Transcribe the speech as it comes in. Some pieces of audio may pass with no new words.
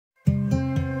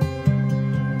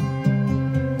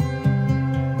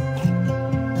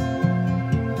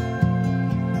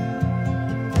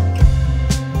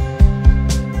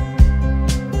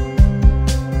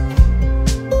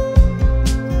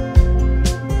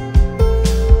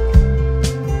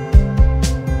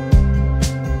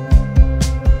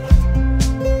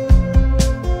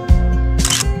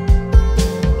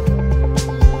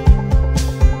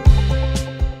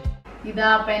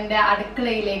എന്റെ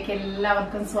അടുക്കളയിലേക്ക്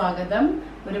എല്ലാവർക്കും സ്വാഗതം.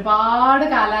 ഒരുപാട്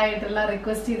കാലമായിട്ടുള്ള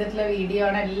റിക്വസ്റ്റ് ചെയ്തിട്ടുള്ള വീഡിയോ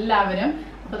ആണ് എല്ലാവരും.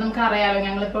 അപ്പൊ നമുക്ക് അറിയാലോ,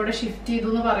 ഞങ്ങളിപ്പോ ഇവിടെ ഷിഫ്റ്റ് ചെയ്തു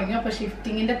എന്ന് പറഞ്ഞു. അപ്പൊ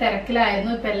ഷിഫ്റ്റിങ്ങിന്റെ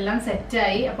തിരക്കിലായിരുന്നു. ഇപ്പൊ എല്ലാം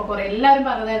സെറ്റായി. അപ്പൊ എല്ലാവരും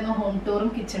പറഞ്ഞതായിരുന്നു ഹോം ടൂറും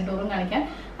കിച്ചൺ ടൂറും കാണിക്കാൻ.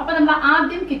 അപ്പൊ നമ്മൾ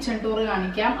ആദ്യം കിച്ചൺ ടൂർ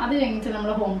കാണിക്കാം, അത് കഴിഞ്ഞിട്ട്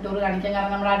നമ്മൾ ഹോം ടൂർ കാണിക്കാം.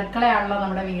 കാരണം നമ്മുടെ അടുക്കളയാണല്ലോ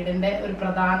നമ്മുടെ വീടിന്റെ ഒരു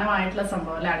പ്രധാനമായിട്ടുള്ള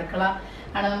സംഭവം അല്ലെ. അടുക്കള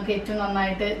ആണ് നമുക്ക് ഏറ്റവും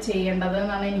നന്നായിട്ട് ചെയ്യേണ്ടത്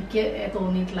എന്നാണ് എനിക്ക്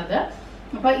തോന്നിയിട്ടുള്ളത്.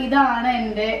 അപ്പൊ ഇതാണ്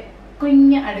എന്റെ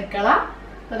കുഞ്ഞ് അടുക്കള.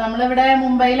 അപ്പൊ നമ്മളിവിടെ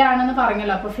മുംബൈയിലാണെന്ന്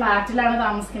പറഞ്ഞല്ലോ. അപ്പൊ ഫ്ലാറ്റിലാണ്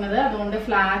താമസിക്കുന്നത്. അതുകൊണ്ട്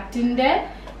ഫ്ലാറ്റിന്റെ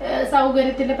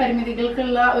സൗകര്യത്തിന്റെ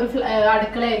പരിമിതികൾക്കുള്ള ഒരു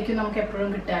അടുക്കളയായിരിക്കും നമുക്ക് എപ്പോഴും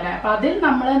കിട്ടാറ്. അപ്പൊ അതിൽ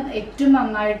നമ്മൾ ഏറ്റവും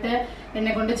നന്നായിട്ട്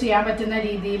എന്നെ കൊണ്ട് ചെയ്യാൻ പറ്റുന്ന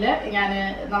രീതിയിൽ ഞാൻ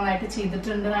നന്നായിട്ട്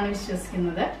ചെയ്തിട്ടുണ്ട് എന്നാണ്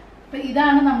വിശ്വസിക്കുന്നത്. അപ്പൊ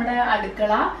ഇതാണ് നമ്മുടെ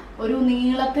അടുക്കള. ഒരു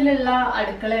നീളത്തിലുള്ള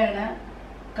അടുക്കളയാണ്.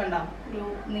 കണ്ടോ, ഒരു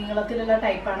നീളത്തിലുള്ള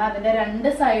ടൈപ്പാണ്. അതിന്റെ രണ്ട്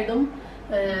സൈഡും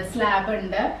സ്ലാബ്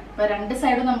ഉണ്ട്. അപ്പൊ രണ്ട്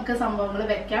സൈഡും നമുക്ക് സംഭവങ്ങൾ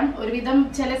വെക്കാം. ഒരുവിധം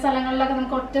ചില സ്ഥലങ്ങളിലൊക്കെ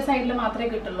നമുക്ക് ഒറ്റ സൈഡിൽ മാത്രമേ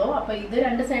കിട്ടുള്ളൂ. അപ്പൊ ഇത്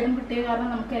രണ്ട് സൈഡും കിട്ടിയ കാരണം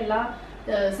നമുക്ക് എല്ലാ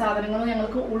സാധനങ്ങളും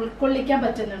ഞങ്ങൾക്ക് ഉൾക്കൊള്ളിക്കാൻ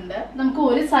പറ്റുന്നുണ്ട്. നമുക്ക്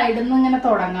ഒരു സൈഡിൽ നിന്ന് ഇങ്ങനെ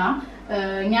തുടങ്ങാം.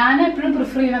 ഞാൻ എപ്പോഴും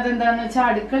പ്രിഫർ ചെയ്യുന്നത് എന്താന്ന് വെച്ചാൽ,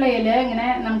 അടുക്കളയില് ഇങ്ങനെ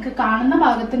നമുക്ക് കാണുന്ന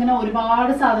ഭാഗത്ത് ഇങ്ങനെ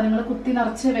ഒരുപാട് സാധനങ്ങൾ കുത്തി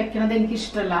നിറച്ച് വെക്കണത് എനിക്ക്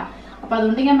ഇഷ്ടമല്ല. അപ്പൊ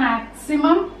അതുകൊണ്ട് ഞാൻ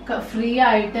മാക്സിമം ഫ്രീ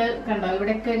ആയിട്ട്, കണ്ടോ,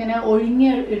 ഇവിടെയൊക്കെ ഇങ്ങനെ ഒഴിഞ്ഞ്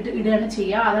ഇടുകയാണ്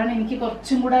ചെയ്യുക. അതാണ് എനിക്ക്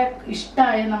കുറച്ചും കൂടെ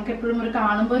ഇഷ്ടമായത്. നമുക്ക് എപ്പോഴും ഒരു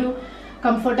കാണുമ്പോൾ ഒരു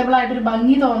കംഫർട്ടബിൾ ആയിട്ടൊരു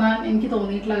ഭംഗി തോന്നാൻ എനിക്ക്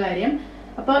തോന്നിയിട്ടുള്ള കാര്യം.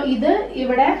 അപ്പൊ ഇത്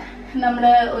ഇവിടെ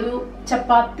നമ്മള് ഒരു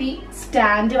ചപ്പാത്തി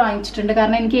സ്റ്റാൻഡ് വാങ്ങിച്ചിട്ടുണ്ട്.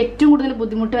 കാരണം എനിക്ക് ഏറ്റവും കൂടുതൽ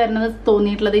ബുദ്ധിമുട്ട് വരുന്നത്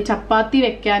തോന്നിയിട്ടുള്ളത് ഈ ചപ്പാത്തി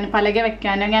വെക്കാൻ, പലക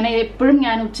വെക്കാൻ. ഞാൻ എപ്പോഴും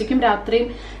ഉച്ചയ്ക്കും രാത്രിയും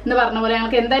എന്ന് പറഞ്ഞ പോലെ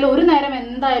ഞങ്ങൾക്ക് എന്തായാലും ഒരു നേരം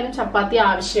എന്തായാലും ചപ്പാത്തി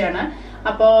ആവശ്യമാണ്.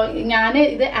 അപ്പോ ഞാൻ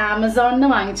ഇത് ആമസോണിൽ നിന്ന്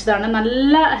വാങ്ങിച്ചതാണ്.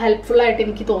 നല്ല ഹെൽപ്ഫുൾ ആയിട്ട്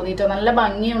എനിക്ക് തോന്നിയിട്ടോ. നല്ല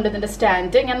ഭംഗിയുണ്ട് ഇതിന്റെ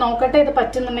സ്റ്റാൻഡ്. ഞാൻ നോക്കട്ടെ, ഇത്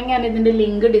പറ്റുന്നുണ്ടെങ്കിൽ ഞാൻ ഇതിന്റെ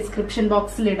ലിങ്ക് ഡിസ്ക്രിപ്ഷൻ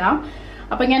ബോക്സിൽ ഇടാം.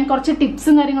 അപ്പൊ ഞാൻ കുറച്ച്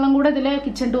ടിപ്സും കാര്യങ്ങളും കൂടെ ഇതില്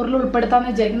കിച്ചൺ ടൂറിൽ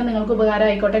ഉൾപ്പെടുത്താന്ന് വിചാരിക്കുന്നത് നിങ്ങൾക്ക് ഉപകാരം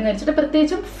ആയിക്കോട്ടെ എന്ന് വെച്ചിട്ട്.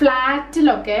 പ്രത്യേകിച്ചും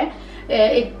ഫ്ലാറ്റിലൊക്കെ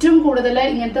ഏറ്റവും കൂടുതൽ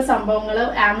ഇങ്ങനത്തെ സംഭവങ്ങൾ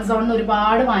ആമസോണിൽ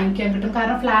ഒരുപാട് വാങ്ങിക്കാൻ കിട്ടും.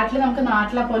 കാരണം ഫ്ലാറ്റിൽ നമുക്ക്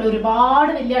നാട്ടിലെ പോലെ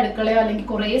ഒരുപാട് വലിയ അടുക്കളയോ അല്ലെങ്കിൽ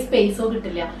കുറെ സ്പേസോ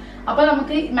കിട്ടില്ല. അപ്പൊ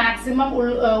നമുക്ക് മാക്സിമം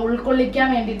ഉൾക്കൊള്ളിക്കാൻ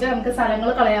വേണ്ടിയിട്ട്, നമുക്ക് സ്ഥലങ്ങൾ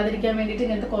കളയാതിരിക്കാൻ വേണ്ടിയിട്ട്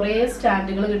ഇങ്ങനത്തെ കുറെ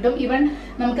സ്റ്റാൻഡുകൾ കിട്ടും. ഈവൻ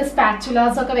നമുക്ക്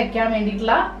സ്പാച്ചുലാസ് ഒക്കെ വെക്കാൻ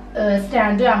വേണ്ടിയിട്ടുള്ള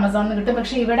സ്റ്റാൻഡ് ആമസോണിൽ കിട്ടും.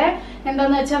 പക്ഷെ ഇവിടെ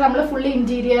എന്താന്ന് വെച്ചാൽ നമ്മൾ ഫുൾ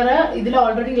ഇന്റീരിയർ ഇതിൽ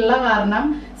ഓൾറെഡി ഉള്ള കാരണം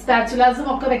സ്പാച്ചുലാസും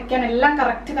ഒക്കെ വെക്കാൻ എല്ലാം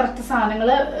കറക്റ്റ് സാധനങ്ങൾ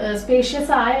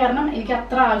സ്പേഷ്യസ് ആയ കാരണം എനിക്ക്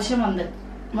അത്ര ആവശ്യം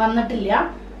വന്നിട്ടില്ല.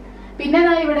 പിന്നെ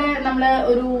ഇവിടെ നമ്മള്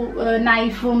ഒരു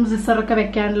നൈഫും സിസറൊക്കെ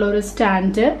വെക്കാനുള്ള ഒരു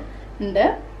സ്റ്റാൻഡ് ഉണ്ട്.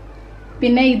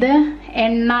 പിന്നെ ഇത്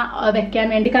എണ്ണ വെക്കാൻ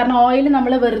വേണ്ടി. കാരണം ഓയിൽ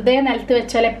നമ്മൾ വെറുതെ നിലത്ത്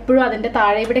വെച്ചാൽ എപ്പോഴും അതിന്റെ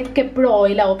താഴെ ഇവിടെയൊക്കെ എപ്പോഴും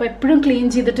ഓയിലാവും. അപ്പൊ എപ്പോഴും ക്ലീൻ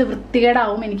ചെയ്തിട്ട്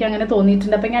വൃത്തികേടാവും. എനിക്ക് അങ്ങനെ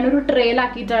തോന്നിയിട്ടുണ്ട്. അപ്പൊ ഞാനൊരു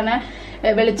ട്രേയിലാക്കിയിട്ടാണ്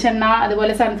വെളിച്ചെണ്ണ,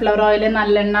 അതുപോലെ സൺഫ്ലവർ ഓയിൽ,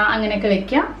 നല്ലെണ്ണ അങ്ങനെയൊക്കെ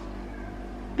വെക്കാം.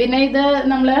 പിന്നെ ഇത്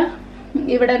നമ്മള്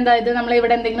ഇവിടെ ഇത് നമ്മൾ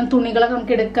ഇവിടെ എന്തെങ്കിലും തുണികളൊക്കെ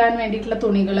നമുക്ക് എടുക്കാൻ വേണ്ടിയിട്ടുള്ള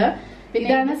തുണികള്. പിന്നെ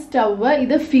ഇതാണ് സ്റ്റവ്.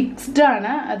 ഇത് ഫിക്സ്ഡ്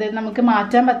ആണ്. അത് നമുക്ക്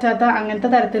മാറ്റാൻ പറ്റാത്ത അങ്ങനത്തെ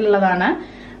തരത്തിലുള്ളതാണ്.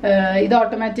 ഇത്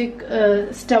ഓട്ടോമാറ്റിക്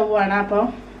സ്റ്റവ് ആണ്. അപ്പൊ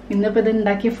ഇന്നിപ്പോ ഇത്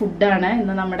ഉണ്ടാക്കിയ ഫുഡാണ്.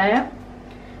 ഇന്ന് നമ്മുടെ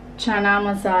ചന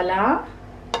മസാല,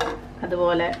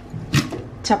 അതുപോലെ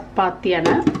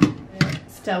ചപ്പാത്തിയാണ്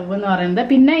സ്റ്റവ് എന്ന് പറയുന്നത്.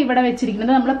 പിന്നെ ഇവിടെ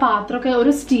വെച്ചിരിക്കുന്നത് നമ്മള് പാത്രമൊക്കെ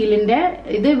ഒരു സ്റ്റീലിന്റെ,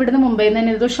 ഇത് ഇവിടുന്ന് മുംബൈയിൽ നിന്ന്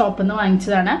തന്നെ ഇത് ഷോപ്പിൽ നിന്ന്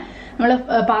വാങ്ങിച്ചതാണ്. നമ്മള്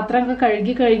പാത്രമൊക്കെ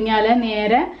കഴുകി കഴിഞ്ഞാല്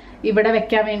നേരെ ഇവിടെ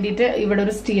വെക്കാൻ വേണ്ടിയിട്ട് ഇവിടെ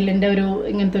ഒരു സ്റ്റീലിന്റെ ഒരു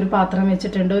ഇങ്ങനത്തെ ഒരു പാത്രം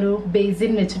വെച്ചിട്ടുണ്ട്, ഒരു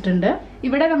ബേസിൻ വെച്ചിട്ടുണ്ട്.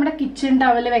 ഇവിടെ നമ്മുടെ കിച്ചൺ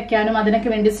ടവൽ വെക്കാനും അതിനൊക്കെ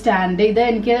വേണ്ടി സ്റ്റാൻഡ്. ഇത്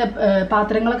എനിക്ക്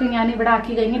പാത്രങ്ങളൊക്കെ ഞാൻ ഇവിടെ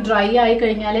ആക്കി കഴിഞ്ഞ് ഡ്രൈ ആയി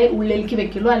കഴിഞ്ഞാലേ ഉള്ളിലേക്ക്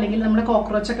വെക്കുള്ളൂ, അല്ലെങ്കിൽ നമ്മുടെ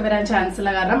കോക്രോച്ച് ഒക്കെ വരാൻ ചാൻസ്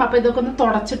ഉള്ള കാരണം. അപ്പൊ ഇതൊക്കെ ഒന്ന്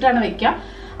തുടച്ചിട്ടാണ് വെക്കുക.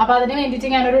 അപ്പൊ അതിന്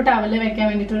വേണ്ടിയിട്ട് ഞാനൊരു ടവല് വെക്കാൻ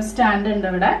വേണ്ടിയിട്ട് ഒരു സ്റ്റാൻഡ് ഉണ്ട്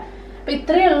ഇവിടെ. അപ്പൊ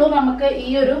ഇത്രയേ ഉള്ളൂ നമുക്ക്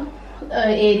ഈ ഒരു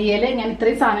ഏരിയയില്. ഞാൻ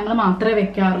ഇത്രയും സാധനങ്ങൾ മാത്രമേ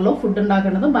വെക്കാറുള്ളൂ. ഫുഡ്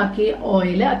ഉണ്ടാക്കുന്നതും ബാക്കി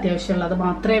ഓയില് അത്യാവശ്യമുള്ളത്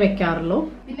മാത്രമേ വെക്കാറുള്ളൂ.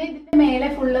 പിന്നെ ഇതിന്റെ മേലെ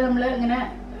ഫുള്ള് നമ്മൾ ഇങ്ങനെ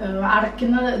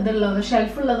അടയ്ക്കുന്ന ഇതുള്ളത്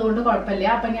ഷെൽഫ് ഉള്ളത് കൊണ്ട് കുഴപ്പമില്ല.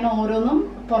 അപ്പൊ ഇങ്ങനെ ഓരോന്നും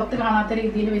പുറത്ത് കാണാത്ത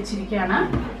രീതിയിൽ വെച്ചിരിക്കുകയാണ്.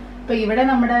 അപ്പൊ ഇവിടെ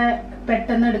നമ്മുടെ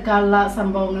പെട്ടെന്ന് എടുക്കാനുള്ള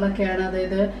സംഭവങ്ങളൊക്കെയാണ്.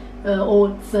 അതായത്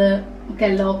ഓട്സ്,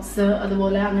 കെല്ലോഗ്സ്,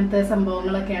 അതുപോലെ അങ്ങനത്തെ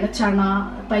സംഭവങ്ങളൊക്കെയാണ്. ചണ,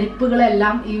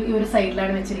 പരിപ്പുകളെല്ലാം ഈ ഒരു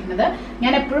സൈഡിലാണ് വെച്ചിരിക്കുന്നത്.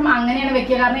 ഞാൻ എപ്പോഴും അങ്ങനെയാണ്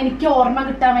വെക്കുക. കാരണം എനിക്ക് ഓർമ്മ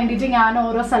കിട്ടാൻ വേണ്ടിയിട്ട് ഞാൻ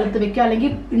ഓരോ സ്ഥലത്ത് വെക്കും,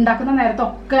 അല്ലെങ്കിൽ ഉണ്ടാക്കുന്ന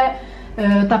നേരത്തൊക്കെ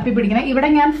തപ്പി പിടിക്കണം. ഇവിടെ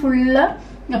ഞാൻ ഫുള്ള്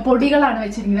പൊടികളാണ്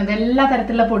വെച്ചിരിക്കുന്നത്. എല്ലാ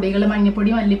തരത്തിലുള്ള പൊടികൾ, മഞ്ഞപ്പൊടി,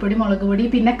 മല്ലിപ്പൊടി, മുളക് പൊടി,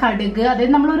 പിന്നെ കടുക്.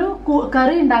 അതായത് നമ്മളൊരു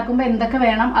കറി ഉണ്ടാക്കുമ്പോൾ എന്തൊക്കെ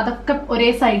വേണം അതൊക്കെ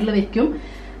ഒരേ സൈഡിൽ വെക്കും.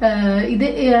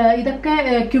 ഇതൊക്കെ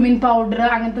ക്യുമിൻ പൗഡർ,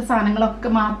 അങ്ങനത്തെ സാധനങ്ങളൊക്കെ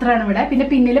മാത്രമാണ് ഇവിടെ. പിന്നെ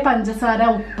പിന്നില് പഞ്ചസാര,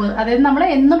 ഉപ്പ്, അതായത് നമ്മൾ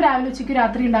എന്നും രാവിലെ ഉച്ചയ്ക്ക്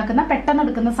രാത്രി ഉണ്ടാക്കുന്ന പെട്ടെന്ന്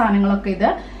എടുക്കുന്ന സാധനങ്ങളൊക്കെ ഇത്.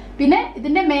 പിന്നെ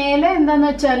ഇതിന്റെ മേലെ എന്താന്ന്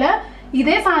വെച്ചാല്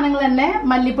ഇതേ സാധനങ്ങൾ തന്നെ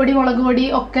മല്ലിപ്പൊടി, മുളക് പൊടി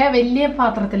ഒക്കെ വലിയ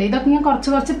പാത്രത്തിൽ. ഇതൊക്കെ ഞാൻ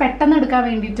കുറച്ച് പെട്ടെന്ന് എടുക്കാൻ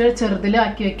വേണ്ടിയിട്ട് ചെറുതിൽ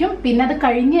ആക്കി വെക്കും. പിന്നെ അത്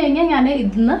കഴിഞ്ഞു കഴിഞ്ഞാൽ ഞാൻ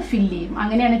ഇതിന്ന് ഫില്ല് ചെയ്യും.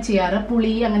 അങ്ങനെയാണ് ചെയ്യാറ്.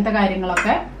 പുളി, അങ്ങനത്തെ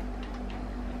കാര്യങ്ങളൊക്കെ.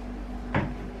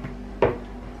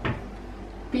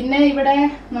 പിന്നെ പിന്നെ ഇവിടെ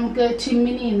നമുക്ക്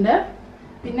ചിമ്മിനി ഉണ്ട്.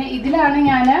 പിന്നെ ഇതിലാണ്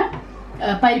ഞാൻ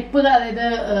പരിപ്പ്, അതായത്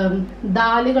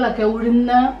ദാലുകളൊക്കെ,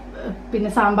 ഉഴുന്ന്, പിന്നെ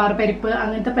സാമ്പാർ പരിപ്പ്,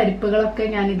 അങ്ങനത്തെ പരിപ്പുകളൊക്കെ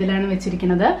ഞാൻ ഇതിലാണ്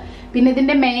വെച്ചിരിക്കുന്നത്. പിന്നെ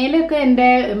ഇതിന്റെ മേലൊക്കെ എന്റെ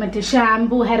മറ്റേ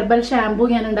ഷാംപൂ, ഹെർബൽ ഷാംപൂ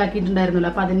ഞാൻ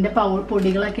ഉണ്ടാക്കിയിട്ടുണ്ടായിരുന്നല്ലോ, അപ്പൊ അതിന്റെ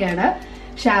പൊടികളൊക്കെയാണ്,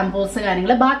 ഷാംപൂസ്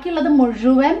കാര്യങ്ങൾ. ബാക്കിയുള്ളത്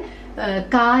മുഴുവൻ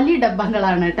കാലി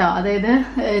ഡബ്ബകളാണ് കേട്ടോ. അതായത്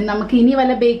നമുക്ക് ഇനി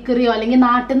വല്ല ബേക്കറിയോ അല്ലെങ്കിൽ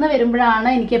നാട്ടിൽ നിന്ന് വരുമ്പോഴാണ്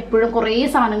എനിക്ക് എപ്പോഴും കുറേ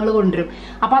സാധനങ്ങൾ കൊണ്ടുവരും,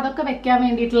 അപ്പൊ അതൊക്കെ വെക്കാൻ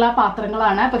വേണ്ടിയിട്ടുള്ള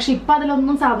പാത്രങ്ങളാണ്. പക്ഷെ ഇപ്പൊ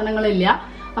അതിലൊന്നും സാധനങ്ങളില്ല,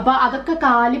 അപ്പൊ അതൊക്കെ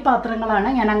കാലി പാത്രങ്ങളാണ്.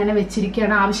 ഞാൻ അങ്ങനെ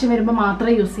വെച്ചിരിക്കുകയാണ്, ആവശ്യം വരുമ്പോൾ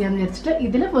മാത്രമേ യൂസ് ചെയ്യാന്ന് വിചാരിച്ചിട്ട്.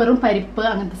 ഇതില് വെറും പരിപ്പ്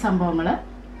അങ്ങനത്തെ സംഭവങ്ങള്.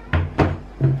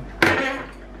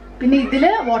 പിന്നെ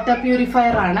ഇതില് വാട്ടർ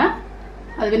പ്യൂരിഫയർ ആണ്,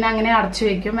 അത് പിന്നെ അങ്ങനെ അടച്ചു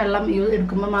വെക്കും, വെള്ളം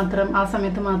എടുക്കുമ്പോൾ മാത്രം, ആ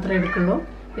സമയത്ത് മാത്രമേ എടുക്കുള്ളൂ.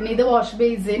 പിന്നെ ഇത് വാഷ്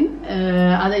ബേസിൻ,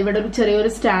 അത് ഇവിടെ ഒരു ചെറിയൊരു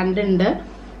സ്റ്റാൻഡ് ഉണ്ട്,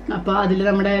 അപ്പൊ അതിൽ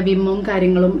നമ്മുടെ വിമ്മും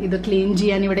കാര്യങ്ങളും ഇത് ക്ലീൻ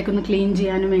ചെയ്യാൻ, ഇവിടേക്ക് ഒന്ന് ക്ലീൻ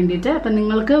ചെയ്യാനും വേണ്ടിയിട്ട്. അപ്പൊ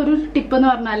നിങ്ങൾക്ക് ഒരു ടിപ്പ് എന്ന്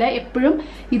പറഞ്ഞാൽ എപ്പോഴും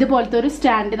ഇതുപോലത്തെ ഒരു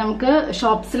സ്റ്റാൻഡ് നമുക്ക്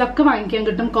ഷോപ്സിലൊക്കെ വാങ്ങിക്കാൻ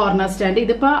കിട്ടും, കോർണർ സ്റ്റാൻഡ്.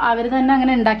 ഇതിപ്പോ അവർ തന്നെ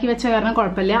അങ്ങനെ ഉണ്ടാക്കി വെച്ച കാരണം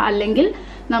കുഴപ്പമില്ല. അല്ലെങ്കിൽ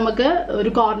നമുക്ക്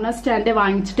ഒരു കോർണർ സ്റ്റാൻഡ്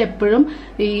വാങ്ങിച്ചിട്ട് എപ്പോഴും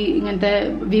ഈ ഇങ്ങനത്തെ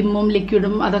വിമ്മും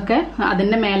ലിക്വിഡും അതൊക്കെ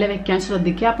അതിന്റെ മേലെ വെക്കാൻ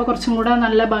ശ്രദ്ധിക്കുക, അപ്പൊ കുറച്ചും കൂടെ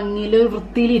നല്ല ഭംഗിയിൽ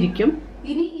വൃത്തിയിലിരിക്കും.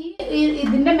 ഇനി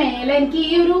ഇതിന്റെ മേലെ എനിക്ക്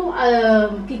ഈ ഒരു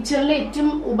കിച്ചണിൽ ഏറ്റവും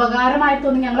ഉപകാരമായി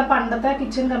തോന്നി, ഞങ്ങളെ പണ്ടത്തെ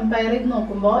കിച്ചൺ കമ്പയർ ചെയ്ത്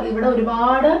നോക്കുമ്പോൾ ഇവിടെ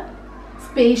ഒരുപാട്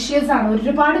സ്പേഷ്യസ് ആണ്,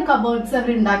 ഒരുപാട് കബേർഡ്സ് അവർ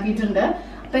ഉണ്ടാക്കിയിട്ടുണ്ട്.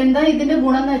 അപ്പൊ എന്താ ഇതിന്റെ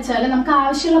ഗുണം എന്ന് വെച്ചാൽ നമുക്ക്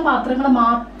ആവശ്യമുള്ള പാത്രങ്ങൾ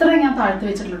മാത്രമേ ഞാൻ താഴ്ത്തി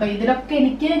വെച്ചിട്ടുള്ളൂ കേട്ടോ.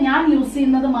 ഇതിലൊക്കെ ഞാൻ യൂസ്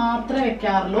ചെയ്യുന്നത് മാത്രമേ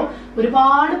വെക്കാറുള്ളൂ.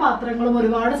 ഒരുപാട് പാത്രങ്ങളും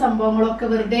ഒരുപാട് സംഭവങ്ങളും ഒക്കെ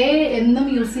വെറുതെ എന്നും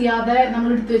യൂസ് ചെയ്യാതെ നമ്മൾ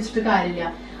എടുത്തു വെച്ചിട്ട്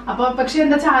കാര്യമില്ല. അപ്പൊ പക്ഷെ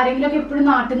എന്താ വെച്ചാൽ ആരെങ്കിലുമൊക്കെ എപ്പോഴും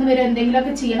നാട്ടിൽ നിന്ന് വരും,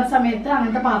 എന്തെങ്കിലുമൊക്കെ ചെയ്യണ സമയത്ത്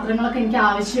അങ്ങനത്തെ പാത്രങ്ങളൊക്കെ എനിക്ക്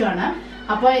ആവശ്യമാണ്.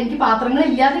 അപ്പൊ എനിക്ക് പാത്രങ്ങൾ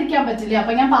ഇല്ലാതിരിക്കാൻ പറ്റില്ല,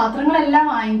 അപ്പൊ ഞാൻ പാത്രങ്ങളെല്ലാം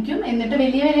വാങ്ങിക്കും. എന്നിട്ട്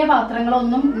വലിയ വലിയ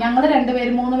പാത്രങ്ങളൊന്നും ഞങ്ങൾ 2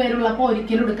 പേര് 3 പേരുള്ളപ്പോ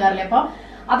ഒരിക്കലും എടുക്കാറില്ല. അപ്പൊ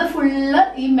അത് ഫുള്ള്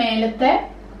ഈ മേലത്തെ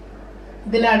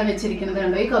ഇതിലാണ് വെച്ചിരിക്കുന്നത്,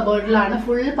 കണ്ടോ, ഈ കബേർഡിലാണ്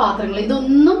ഫുൾ പാത്രങ്ങൾ.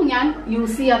 ഇതൊന്നും ഞാൻ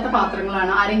യൂസ് ചെയ്യാത്ത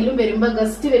പാത്രങ്ങളാണ്. ആരെങ്കിലും വരുമ്പോ,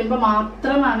 ഗസ്റ്റ് വരുമ്പോ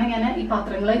മാത്രമാണ് ഞാൻ ഈ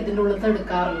പാത്രങ്ങൾ ഇതിന്റെ ഉള്ളിൽ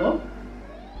എടുക്കാറുള്ളൂ.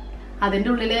 അതിന്റെ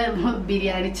ഉള്ളില്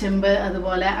ബിരിയാണി ചെമ്പ്,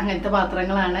 അതുപോലെ അങ്ങനത്തെ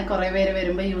പാത്രങ്ങളാണ് കുറെ പേര്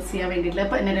വരുമ്പോ യൂസ് ചെയ്യാൻ വേണ്ടിയിട്ടുള്ള.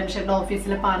 ഇപ്പൊ രമേശന്റെ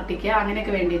ഓഫീസിലെ പാർട്ടിക്ക്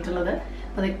അങ്ങനെയൊക്കെ വേണ്ടിയിട്ടുള്ളത്.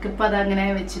 അതൊക്കെ ഇപ്പൊ അതങ്ങനെ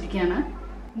വെച്ചിരിക്കുകയാണ്.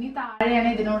 ഇനി താഴെയാണ്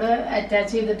ഇതിനോട്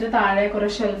അറ്റാച്ച് ചെയ്തിട്ട് താഴെ കുറെ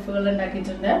ഷെൽഫുകൾ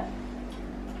ഉണ്ടാക്കിയിട്ടുണ്ട്.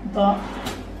 അപ്പൊ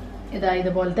ഇതാ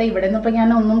ഇതുപോലത്തെ. ഇവിടെ നിന്ന് ഇപ്പൊ ഞാൻ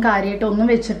ഒന്നും കാര്യമായിട്ട് ഒന്നും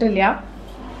വെച്ചിട്ടില്ല.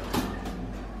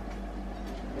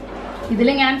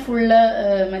 ഇതില് ഞാൻ ഫുള്ള്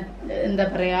എന്താ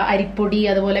പറയാ, അരിപ്പൊടി,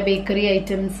 അതുപോലെ ബേക്കറി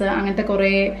ഐറ്റംസ്, അങ്ങനത്തെ കുറെ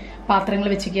പാത്രങ്ങൾ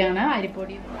വെച്ചിരിക്കുകയാണ്,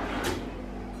 അരിപ്പൊടി.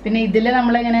 പിന്നെ ഇതില്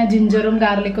നമ്മളിങ്ങനെ ജിഞ്ചറും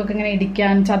ഗാർലിക്കും ഒക്കെ ഇങ്ങനെ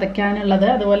ഇടിക്കാൻ, ചതയ്ക്കാനുള്ളത്,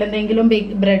 അതുപോലെ എന്തെങ്കിലും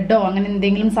ബ്രെഡോ അങ്ങനെ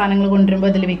എന്തെങ്കിലും സാധനങ്ങൾ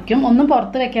കൊണ്ടുവരുമ്പോൾ ഇതിൽ വെക്കും. ഒന്നും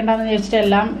പുറത്ത് വെക്കേണ്ടെന്ന് വിചാരിച്ചിട്ട്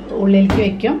എല്ലാം ഉള്ളിലേക്ക്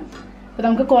വെക്കും. അപ്പൊ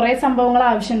നമുക്ക് കുറെ സംഭവങ്ങൾ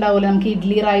ആവശ്യം ഉണ്ടാവില്ല. നമുക്ക്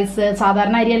ഇഡ്ലി, റൈസ്,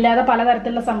 സാധാരണ അരി അല്ലാതെ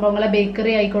പലതരത്തിലുള്ള സംഭവങ്ങൾ,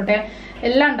 ബേക്കറി ആയിക്കോട്ടെ,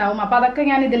 എല്ലാം ഉണ്ടാവും. അപ്പൊ അതൊക്കെ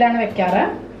ഞാൻ ഇതിലാണ് വെക്കാറ്.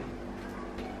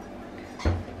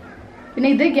 പിന്നെ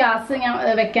ഇത് ഗ്യാസ് ഞാൻ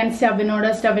വെക്കാൻ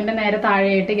സ്റ്റവിന്റെ നേരെ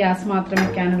താഴെയായിട്ട് ഗ്യാസ് മാത്രം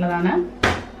വെക്കാനുള്ളതാണ്.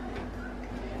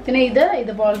 പിന്നെ ഇത്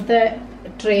ഇതുപോലത്തെ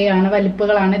ട്രേ ആണ്,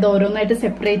 വലിപ്പുകളാണ്. ഇത് ഓരോന്നായിട്ട്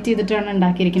സെപ്പറേറ്റ് ചെയ്തിട്ടാണ്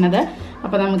ഉണ്ടാക്കിയിരിക്കുന്നത്.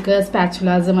 അപ്പൊ നമുക്ക്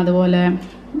സ്പാച്ചുലാസും അതുപോലെ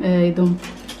ഇതും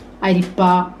അരിപ്പ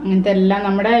അങ്ങനത്തെ എല്ലാം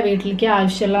നമ്മുടെ വീട്ടിലേക്ക്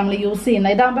ആവശ്യമുള്ള നമ്മൾ യൂസ്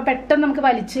ചെയ്യുന്നത്. ഇതാകുമ്പോൾ പെട്ടെന്ന് നമുക്ക്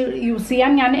വലിച്ച് യൂസ്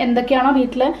ചെയ്യാൻ, ഞാൻ എന്തൊക്കെയാണോ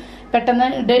വീട്ടിൽ പെട്ടെന്ന്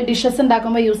ഡിഷസ്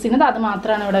ഉണ്ടാക്കുമ്പോൾ യൂസ് ചെയ്യുന്നത് അത്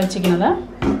മാത്രമാണ് ഇവിടെ വെച്ചിരിക്കുന്നത്.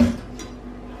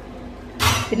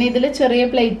 പിന്നെ ഇതിൽ ചെറിയ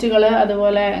പ്ലേറ്റുകൾ,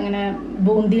 അതുപോലെ ഇങ്ങനെ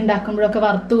ബൂന്തി ഉണ്ടാക്കുമ്പോഴൊക്കെ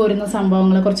വറുത്ത് കോരുന്ന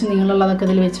സംഭവങ്ങൾ, കുറച്ച് നീളമുള്ളതൊക്കെ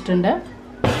ഇതിൽ വെച്ചിട്ടുണ്ട്.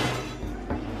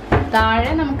 താഴെ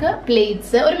നമുക്ക്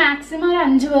പ്ലേറ്റ്സ്, ഒരു മാക്സിമം ഒരു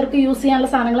 5 പേർക്ക് യൂസ് ചെയ്യാനുള്ള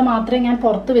സാധനങ്ങൾ മാത്രമേ ഞാൻ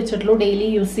പുറത്ത് വെച്ചിട്ടുള്ളൂ ഡെയിലി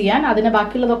യൂസ് ചെയ്യാൻ. അതിന്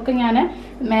ബാക്കിയുള്ളതൊക്കെ ഞാൻ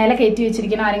മേലെ കയറ്റി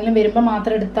വെച്ചിരിക്കണം, ആരെങ്കിലും വരുമ്പോൾ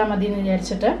മാത്രം എടുത്താൽ മതി എന്ന്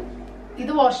വിചാരിച്ചിട്ട്.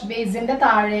 ഇത് വാഷ് ബേസിന്റെ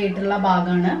താഴെയായിട്ടുള്ള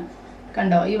ഭാഗമാണ്,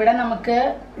 കണ്ടോ. ഇവിടെ നമുക്ക്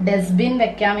ഡസ്റ്റ്ബിൻ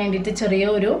വെക്കാൻ വേണ്ടിയിട്ട്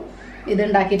ചെറിയൊരു ഇത്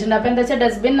ഉണ്ടാക്കിയിട്ടുണ്ട്. അപ്പൊ എന്താ വെച്ചാൽ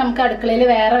ഡസ്റ്റ്ബിൻ നമുക്ക് അടുക്കളയിൽ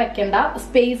വേറെ വെക്കേണ്ട,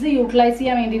 സ്പേസ് യൂട്ടിലൈസ്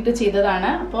ചെയ്യാൻ വേണ്ടിയിട്ട് ചെയ്തതാണ്.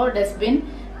 അപ്പോൾ ഡസ്റ്റ്ബിൻ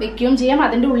വെക്കുകയും ചെയ്യാം.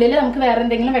 അതിന്റെ ഉള്ളിൽ നമുക്ക് വേറെ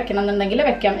എന്തെങ്കിലും വെക്കണം എന്നുണ്ടെങ്കിൽ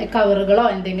വെക്കാം, കവറുകളോ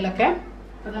എന്തെങ്കിലുമൊക്കെ.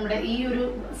 അപ്പൊ നമ്മുടെ ഈ ഒരു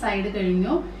സൈഡ്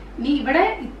കഴിഞ്ഞു. ഇനി ഇവിടെ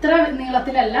ഇത്ര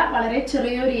നീളത്തിലല്ല, വളരെ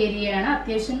ചെറിയൊരു ഏരിയയാണ്,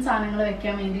 അത്യാവശ്യം സാധനങ്ങൾ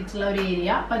വെക്കാൻ വേണ്ടിയിട്ടുള്ള ഒരു ഏരിയ.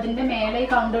 അപ്പൊ അതിന്റെ മേലെ, ഈ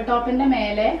കൗണ്ടർ ടോപ്പിന്റെ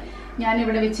മേലെ ഞാൻ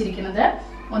ഇവിടെ വെച്ചിരിക്കുന്നത്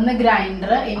ഒന്ന്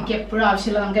ഗ്രൈൻഡർ. എനിക്ക് എപ്പോഴും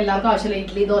ആവശ്യമുള്ള, നമുക്ക് എല്ലാവർക്കും ആവശ്യമുള്ള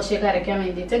ഇഡ്ഡലി ദോശയൊക്കെ അരയ്ക്കാൻ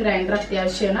വേണ്ടിയിട്ട് ഗ്രൈൻഡർ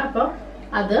അത്യാവശ്യമാണ്. അപ്പൊ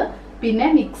അത്, പിന്നെ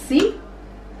മിക്സി,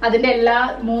 അതിന്റെ എല്ലാ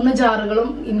 3 ജാറുകളും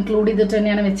ഇൻക്ലൂഡ് ചെയ്തിട്ട്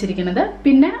തന്നെയാണ് വെച്ചിരിക്കുന്നത്.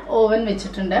 പിന്നെ ഓവൻ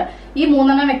വെച്ചിട്ടുണ്ട്. ഈ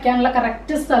 3 വെക്കാനുള്ള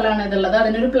കറക്റ്റ് സ്ഥലമാണ് ഇതുള്ളത്.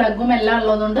 അതിനൊരു പ്ലഗും എല്ലാം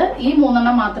ഉള്ളതുകൊണ്ട് ഈ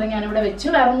 3 മാത്രം ഞാനിവിടെ വെച്ചു.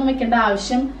 വേറെ ഒന്നും വെക്കേണ്ട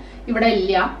ആവശ്യം ഇവിടെ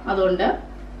ഇല്ല അതുകൊണ്ട്.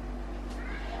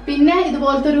 പിന്നെ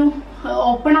ഇതുപോലത്തെ ഒരു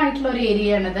ഓപ്പൺ ആയിട്ടുള്ള ഒരു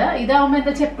ഏരിയ ആണിത്. ഇതാവുമ്പോ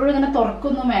എന്താ വെച്ചാൽ എപ്പോഴും ഇങ്ങനെ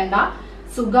തുറക്കൊന്നും വേണ്ട,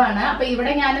 സുഖമാണ്. അപ്പൊ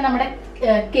ഇവിടെ ഞാൻ നമ്മുടെ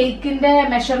കേക്കിന്റെ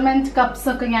മെഷർമെന്റ് കപ്സ്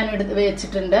ഒക്കെ ഞാൻ എടുത്ത്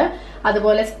വെച്ചിട്ടുണ്ട്.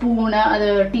 അതുപോലെ സ്പൂണ്, അത്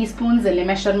ടീസ്പൂൺസ് അല്ലേ,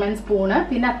 മെഷർമെന്റ് സ്പൂണ്,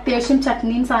 പിന്നെ അത്യാവശ്യം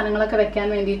ചട്നിയും സാധനങ്ങളൊക്കെ വെക്കാൻ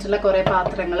വേണ്ടിയിട്ടുള്ള കുറെ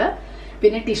പാത്രങ്ങള്,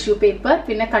 പിന്നെ ടിഷ്യൂ പേപ്പർ,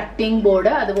 പിന്നെ കട്ടിംഗ്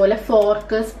ബോർഡ്, അതുപോലെ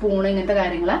ഫോർക്ക്, സ്പൂൺ, ഇങ്ങനത്തെ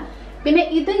കാര്യങ്ങള്. പിന്നെ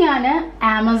ഇത് ഞാൻ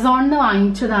ആമസോണിന്ന്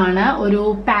വാങ്ങിച്ചതാണ്, ഒരു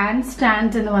പാൻ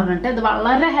സ്റ്റാൻഡ് എന്ന് പറഞ്ഞിട്ട്. ഇത്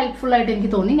വളരെ ഹെൽപ്ഫുൾ ആയിട്ട്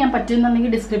എനിക്ക് തോന്നി. ഞാൻ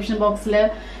പറ്റുന്നുണ്ടെങ്കിൽ ഡിസ്ക്രിപ്ഷൻ ബോക്സിൽ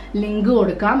ലിങ്ക്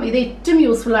കൊടുക്കാം. ഇത് ഏറ്റവും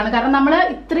യൂസ്ഫുൾ ആണ്. കാരണം നമ്മൾ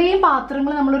ഇത്രയും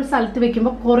പാത്രങ്ങൾ നമ്മളൊരു സ്ഥലത്ത്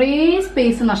വെക്കുമ്പോൾ കുറേ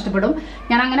സ്പേസ് നഷ്ടപ്പെടും.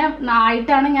 ഞാൻ അങ്ങനെ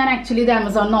ആയിട്ടാണ് ഞാൻ ആക്ച്വലി ഇത്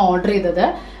ആമസോണിൽ നിന്ന് ഓർഡർ ചെയ്തത്.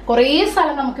 കുറേ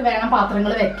സ്ഥലം നമുക്ക് വേണം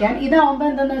പാത്രങ്ങൾ വെക്കാൻ. ഇതാവുമ്പോൾ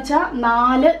എന്താന്ന് വെച്ചാൽ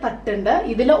 4 തട്ടുണ്ട്.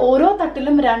 ഇതിൽ ഓരോ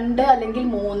തട്ടിലും 2 അല്ലെങ്കിൽ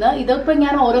 3. ഇതിപ്പോ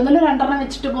ഞാൻ ഓരോന്നിലും 2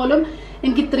 വെച്ചിട്ട് പോലും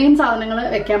എനിക്ക് ഇത്രയും സാധനങ്ങൾ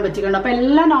വെക്കാൻ പറ്റിയിട്ടുണ്ട്. അപ്പൊ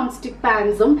എല്ലാ നോൺ സ്റ്റിക്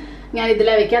പാൻസും ഞാൻ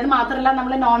ഇതിലെ വെക്കുക. അത് മാത്രമല്ല,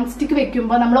 നമ്മൾ നോൺ സ്റ്റിക്ക്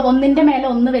വെക്കുമ്പോൾ നമ്മൾ ഒന്നിന്റെ മേലെ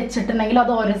ഒന്ന് വെച്ചിട്ടുണ്ടെങ്കിൽ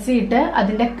അത് ഉരസിയിട്ട്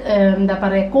അതിന്റെ എന്താ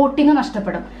പറയാ കോട്ടിങ്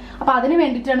നഷ്ടപ്പെടും. അപ്പൊ അതിന്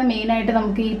വേണ്ടിയിട്ടാണ് മെയിൻ ആയിട്ട്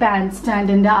നമുക്ക് ഈ പാൻ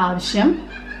സ്റ്റാൻഡിന്റെ ആവശ്യം.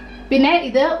 പിന്നെ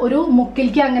ഇത് ഒരു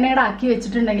മുക്കിലേക്ക് അങ്ങനെ ആക്കി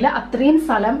വെച്ചിട്ടുണ്ടെങ്കിൽ അത്രയും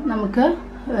സ്ഥലം നമുക്ക്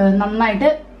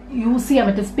നന്നായിട്ട് യൂസ് ചെയ്യാൻ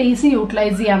പറ്റും, സ്പേസ്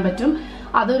യൂട്ടിലൈസ് ചെയ്യാൻ പറ്റും.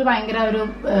 അതൊരു ഭയങ്കര ഒരു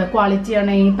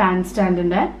ക്വാളിറ്റിയാണ് ഈ പാൻ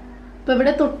സ്റ്റാൻഡിന്റെ. ഇപ്പൊ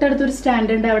ഇവിടെ തൊട്ടടുത്തൊരു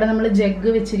സ്റ്റാൻഡ് ഉണ്ട്, അവിടെ നമ്മൾ ജഗ്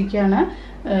വെച്ചിരിക്കുകയാണ്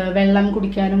വെള്ളം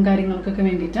കുടിക്കാനും കാര്യങ്ങൾക്കൊക്കെ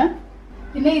വേണ്ടിയിട്ട്.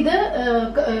 പിന്നെ ഇത്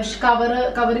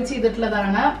കവർ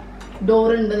ചെയ്തിട്ടുള്ളതാണ്, ഡോർ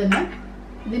ഉണ്ട് തന്നെ.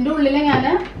 ഇതിന്റെ ഉള്ളില് ഞാൻ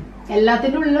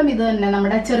എല്ലാത്തിന്റെ ഉള്ളിലും ഇത് തന്നെ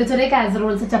നമ്മുടെ ചെറിയ ചെറിയ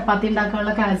കാസറോൾസ്, ചപ്പാത്തി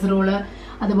ഉണ്ടാക്കാനുള്ള കാസറോള്,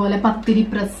 അതുപോലെ പത്തിരി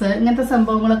പ്രസ്, ഇങ്ങനത്തെ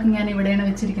സംഭവങ്ങളൊക്കെ ഞാൻ ഇവിടെയാണ്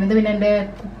വെച്ചിരിക്കുന്നത്. പിന്നെ എന്റെ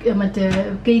മറ്റേ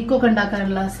കേക്കൊക്കെ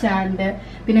ഉണ്ടാക്കാനുള്ള സ്റ്റാൻഡ്,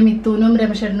 പിന്നെ മിത്തൂനും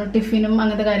രമേശേട്ടനും ടിഫിനും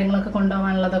അങ്ങനത്തെ കാര്യങ്ങളൊക്കെ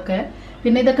കൊണ്ടുപോകാനുള്ളതൊക്കെ.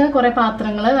 പിന്നെ ഇതൊക്കെ കുറെ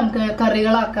പാത്രങ്ങൾ നമുക്ക്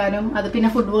കറികളാക്കാനും, അത് പിന്നെ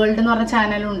ഫുഡ് വേൾഡ് എന്ന് പറഞ്ഞ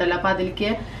ചാനലും ഉണ്ടല്ലോ, അപ്പൊ അതിലേക്ക്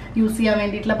യൂസ് ചെയ്യാൻ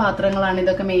വേണ്ടിയിട്ടുള്ള പാത്രങ്ങളാണ്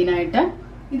ഇതൊക്കെ മെയിൻ ആയിട്ട്.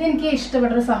 ഇതെനിക്ക്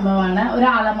ഇഷ്ടപ്പെട്ടൊരു സംഭവമാണ്, ഒരു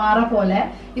അലമാറ പോലെ.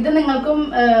 ഇത് നിങ്ങൾക്കും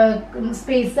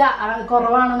സ്പേസ്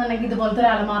കുറവാണെന്നുണ്ടെങ്കിൽ ഇതുപോലത്തെ ഒരു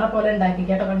അലമാറ പോലെ ഉണ്ടാക്കി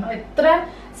കേട്ടോ. കാരണം എത്ര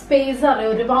സ്പേസ്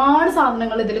അറിയാം, ഒരുപാട്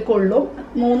സാധനങ്ങൾ ഇതിൽ കൊള്ളും.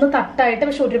 3 തട്ടായിട്ട്,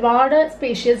 പക്ഷെ ഒരുപാട്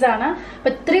സ്പേഷ്യസ് ആണ്.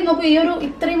 അപ്പൊ ഇത്രയും നോക്കൂ,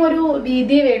 ഇത്രയും ഒരു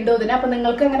വീതിയെ വേണ്ടു ഇതിന്. അപ്പൊ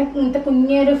നിങ്ങൾക്ക് അങ്ങനെ ഇങ്ങനത്തെ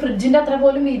കുഞ്ഞൊരു ഫ്രിഡ്ജിന്റെ അത്ര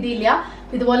പോലും വീതിയില്ല,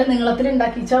 ഇതുപോലെ നീളത്തിൽ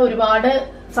ഉണ്ടാക്കിച്ച ഒരുപാട്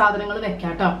സാധനങ്ങൾ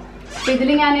വെക്കാം കേട്ടോ. ഇതിൽ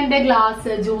ഞാൻ എന്റെ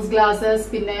ഗ്ലാസ്, ജ്യൂസ് ഗ്ലാസസ്,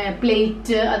 പിന്നെ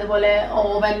പ്ലേറ്റ്, അതുപോലെ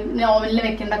ഓവനിൽ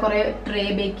വെക്കേണ്ട കുറെ ട്രേ,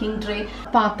 ബേക്കിംഗ് ട്രേ,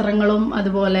 പാത്രങ്ങളും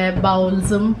അതുപോലെ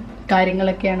ബൗൾസും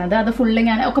കാര്യങ്ങളൊക്കെയാണ്. അത് ഫുള്ള്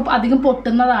ഞാൻ ഒക്കെ അധികം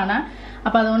പൊട്ടുന്നതാണ്.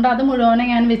 അപ്പൊ അതുകൊണ്ട് അത് മുഴുവനെ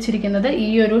ഞാൻ വെച്ചിരിക്കുന്നത് ഈ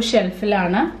ഒരു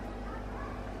ഷെൽഫിലാണ്.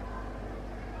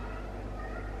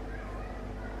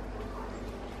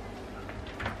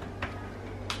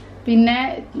 പിന്നെ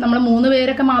നമ്മൾ 3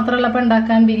 പേരൊക്കെ മാത്രമുള്ളപ്പോൾ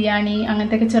ഉണ്ടാക്കാൻ ബിരിയാണി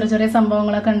അങ്ങനത്തെ ചെറിയ ചെറിയ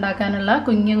സംഭവങ്ങളൊക്കെ ഉണ്ടാക്കാനുള്ള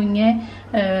കുഞ്ഞു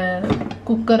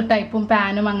കുക്കർ ടൈപ്പും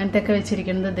പാനും അങ്ങനത്തെ ഒക്കെ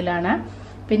വെച്ചിരിക്കുന്നത് ഇതിലാണ്.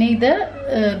 പിന്നെ ഇത്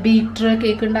ബീറ്റർ,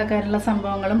 കേക്ക് ഉണ്ടാക്കാനുള്ള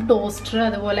സംഭവങ്ങളും, ടോസ്റ്റർ,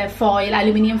 അതുപോലെ ഫോയിൽ,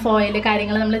 അലുമിനിയം ഫോയിൽ,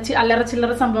 കാര്യങ്ങൾ നമ്മൾ അല്ലറ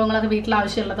ചില്ലറ സംഭവങ്ങളൊക്കെ വീട്ടിൽ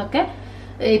ആവശ്യമുള്ളതൊക്കെ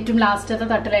ഏറ്റവും ലാസ്റ്റത്തെ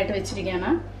തട്ടിലായിട്ട് വെച്ചിരിക്കുകയാണ്.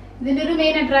 ഇതിന്റെ ഒരു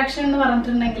മെയിൻ അട്രാക്ഷൻ എന്ന്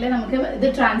പറഞ്ഞിട്ടുണ്ടെങ്കിൽ നമുക്ക് ഇത്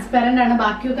ട്രാൻസ്പെറന്റ് ആണ്,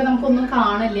 ബാക്കിയൊക്കെ നമുക്കൊന്നും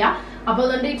കാണില്ല. അപ്പൊ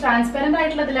അതുകൊണ്ട് ഈ ട്രാൻസ്പെറന്റ്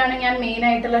ആയിട്ടുള്ളതിലാണ് ഞാൻ മെയിൻ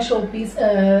ആയിട്ടുള്ള ഷോ പീസ്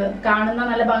കാണുന്ന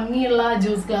നല്ല ഭംഗിയുള്ള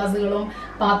ജ്യൂസ് ഗ്ലാസുകളും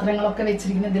പാത്രങ്ങളൊക്കെ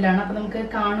വെച്ചിരിക്കുന്ന ഇതിലാണ്. അപ്പൊ നമുക്ക്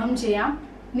കാണുകയും ചെയ്യാം.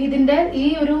 ഇനി ഇതിന്റെ ഈ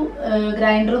ഒരു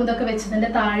ഗ്രൈൻഡറും ഇതൊക്കെ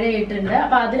വെച്ചതിന്റെ താഴെ ആയിട്ടുണ്ട്.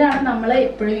 അപ്പൊ അതിലാണ് നമ്മൾ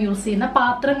എപ്പോഴും യൂസ് ചെയ്യുന്ന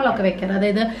പാത്രങ്ങളൊക്കെ വെക്കുന്നത്.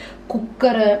 അതായത്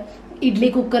കുക്കറ്, ഇഡ്ലി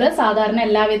കുക്കർ, സാധാരണ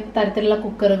എല്ലാ തരത്തിലുള്ള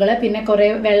കുക്കറുകൾ, പിന്നെ കുറെ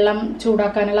വെള്ളം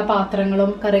ചൂടാക്കാനുള്ള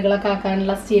പാത്രങ്ങളും കറികളൊക്കെ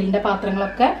ആക്കാനുള്ള സ്റ്റീലിന്റെ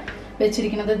പാത്രങ്ങളൊക്കെ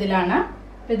വെച്ചിരിക്കുന്നത് ഇതിലാണ്.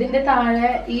 ഇതിന്റെ താഴെ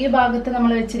ഈ ഭാഗത്ത്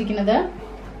നമ്മൾ വെച്ചിരിക്കുന്നത്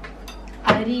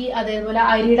അരി, അതേപോലെ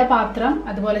അരിയുടെ പാത്രം,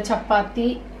 അതുപോലെ ചപ്പാത്തി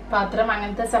പാത്രം,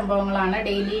 അങ്ങനത്തെ സംഭവങ്ങളാണ്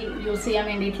ഡെയിലി യൂസ് ചെയ്യാൻ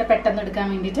വേണ്ടിയിട്ട്, പെട്ടെന്ന് എടുക്കാൻ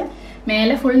വേണ്ടിയിട്ട്.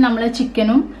 മേലെ ഫുൾ നമ്മൾ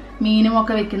ചിക്കനും മീനും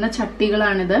ഒക്കെ വെക്കുന്ന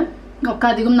ചട്ടികളാണിത്. ഒക്കെ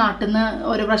അധികം നാട്ടിൽ നിന്ന്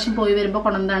ഒരു പ്രാവശ്യം പോയി വരുമ്പോൾ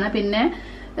കൊണ്ടുവന്നതാണ്. പിന്നെ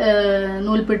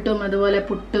നൂൽപ്പിട്ടും അതുപോലെ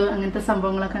പുട്ട് അങ്ങനത്തെ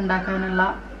സംഭവങ്ങളൊക്കെ ഉണ്ടാക്കാനുള്ള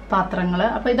പാത്രങ്ങൾ.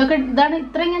 അപ്പൊ ഇതാണ്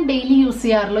ഇത്രയും ഞാൻ ഡെയിലി യൂസ്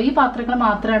ചെയ്യാറുള്ളൂ. ഈ പാത്രങ്ങൾ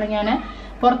മാത്രമാണ് ഞാൻ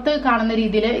പുറത്ത് കാണുന്ന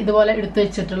രീതിയിൽ ഇതുപോലെ എടുത്തു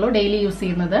വെച്ചിട്ടുള്ളൂ, ഡെയിലി യൂസ്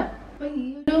ചെയ്യുന്നത്. അപ്പൊ ഈ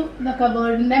ഒരു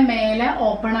കബോർഡിന്റെ മേലെ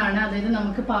ഓപ്പൺ ആണ്, അതായത്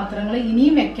നമുക്ക് പാത്രങ്ങൾ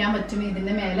ഇനിയും വെക്കാൻ പറ്റും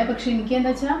ഇതിന്റെ മേലെ. പക്ഷെ എനിക്ക്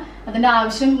എന്താ വെച്ചാൽ അതിന്റെ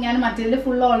ആവശ്യം, ഞാൻ മറ്റേതിൽ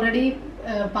ഫുൾ ഓൾറെഡി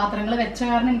പാത്രങ്ങൾ വെച്ച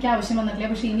കാരണം എനിക്ക് ആവശ്യം വന്നിട്ടില്ല.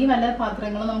 പക്ഷെ ഇനി വല്ല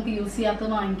പാത്രങ്ങളും നമുക്ക് യൂസ്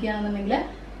ചെയ്യാത്തത് വാങ്ങിക്കുകയാണെന്നുണ്ടെങ്കിൽ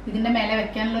ഇതിന്റെ മേലെ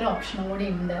വെക്കാനുള്ള ഒരു ഓപ്ഷനും കൂടി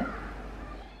ഉണ്ട്.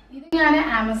 ഇത് ഞാൻ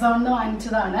ആമസോണിൽ നിന്ന്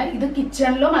വാങ്ങിച്ചതാണ്. ഇത്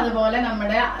കിച്ചണിലും അതുപോലെ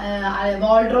നമ്മുടെ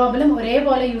വാൾഡ്രോബിലും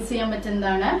ഒരേപോലെ യൂസ് ചെയ്യാൻ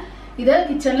പറ്റുന്നതാണ്. ഇത്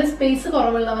കിച്ചണിൽ സ്പേസ്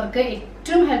കുറവുള്ളവർക്ക്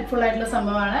ഏറ്റവും ഹെൽപ്ഫുൾ ആയിട്ടുള്ള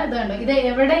സംഭവമാണ്. ഇത് കണ്ടോ, ഇത്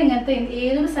എവിടെ ഇങ്ങനത്തെ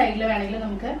ഏതൊരു സൈഡിൽ വേണമെങ്കിലും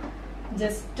നമുക്ക്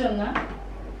ജസ്റ്റ് ഒന്ന്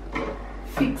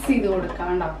ഫിക്സ് ചെയ്ത് കൊടുക്കാം.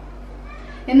 കണ്ടോ,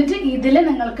 എന്നിട്ട് ഇതിൽ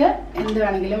നിങ്ങൾക്ക് എന്ത്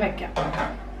വേണമെങ്കിലും വെക്കാം.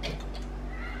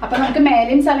 അപ്പൊ നമുക്ക്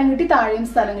മേലെയും സ്ഥലം കിട്ടി, താഴെയും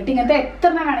സ്ഥലം കിട്ടി. ഇങ്ങനത്തെ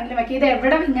എത്ര വേണമെങ്കിലും വെക്കാം. ഇത്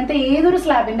എവിടെ, ഇങ്ങനത്തെ ഏതൊരു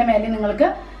സ്ലാബിന്റെ മേലെ നിങ്ങൾക്ക്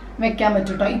വെക്കാൻ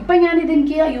പറ്റും കേട്ടോ. ഇപ്പൊ ഞാൻ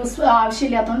ഇതെനിക്ക്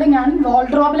ആവശ്യമില്ലാത്തതുകൊണ്ട് ഞാൻ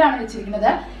വാൾഡ്രോബിലാണ്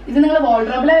വെച്ചിരിക്കുന്നത്. ഇത് നിങ്ങൾ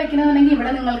വാൾഡ്രോബിലാണ് വെക്കണമെന്നുണ്ടെങ്കിൽ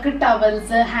ഇവിടെ നിങ്ങൾക്ക്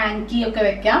ടവൽസ്, ഹാങ്കി ഒക്കെ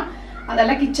വെക്കാം.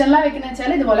 അതല്ല കിച്ചണിലാണ് വെക്കുന്ന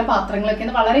വെച്ചാൽ ഇതുപോലെ പാത്രങ്ങൾ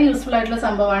വെക്കുന്നത് വളരെ യൂസ്ഫുൾ ആയിട്ടുള്ള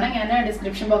സംഭവമാണ്. ഞാൻ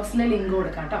ഡിസ്ക്രിപ്ഷൻ ബോക്സിൽ ലിങ്ക്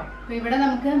കൊടുക്കാം കേട്ടോ. അപ്പൊ ഇവിടെ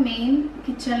നമുക്ക് മെയിൻ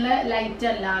കിച്ചണിലെ ലൈറ്റ്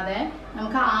അല്ലാതെ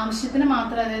നമുക്ക് ആവശ്യത്തിന്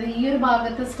മാത്രം, അതായത് ഈ ഒരു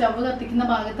ഭാഗത്ത് സ്റ്റവ് കത്തിക്കുന്ന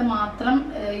ഭാഗത്ത് മാത്രം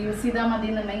യൂസ് ചെയ്താൽ മതി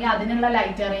എന്നുണ്ടെങ്കിൽ അതിനുള്ള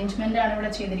ലൈറ്റ് അറേഞ്ച്മെന്റ് ആണ്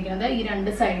ഇവിടെ ചെയ്തിരിക്കുന്നത് ഈ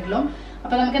രണ്ട് സൈഡിലും.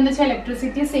 അപ്പൊ നമുക്ക് എന്താ വെച്ചാൽ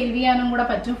ഇലക്ട്രിസിറ്റി സേവ് ചെയ്യാനും കൂടെ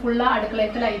പറ്റും. ഫുള്ള്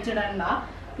അടുക്കളയിട്ട് ലൈറ്റ് ഇടണ്ട.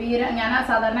 ഞാൻ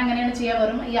സാധാരണ അങ്ങനെയാണ് ചെയ്യാൻ.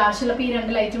 വെറും ഈ ആവശ്യമുള്ളപ്പോൾ ഈ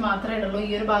രണ്ട് ലൈറ്റ് മാത്രമേ ഇടുള്ളൂ.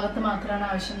 ഈ ഒരു ഭാഗത്ത് മാത്രമാണ്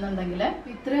ആവശ്യം എന്നുണ്ടെങ്കിൽ.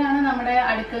 ഇത്രയാണ് നമ്മുടെ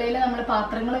അടുക്കളയിൽ നമ്മൾ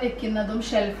പാത്രങ്ങൾ വെക്കുന്നതും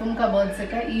ഷെൽഫും കബേർഡ്സ്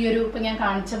ഒക്കെ ഈ ഒരു ഇപ്പൊ ഞാൻ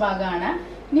കാണിച്ച ഭാഗമാണ്.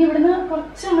 ഇനി ഇവിടുന്ന്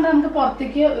കുറച്ച് നമുക്ക്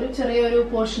പുറത്തേക്ക് ഒരു ചെറിയൊരു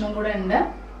പോർഷനും കൂടെ ഉണ്ട്.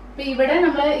 അപ്പൊ ഇവിടെ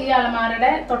നമ്മൾ ഈ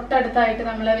അലമാരയുടെ തൊട്ടടുത്തായിട്ട്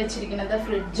നമ്മൾ വെച്ചിരിക്കുന്നത്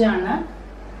ഫ്രിഡ്ജാണ്.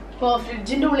 ഇപ്പോൾ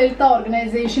ഫ്രിഡ്ജിന്റെ ഉള്ളിലത്തെ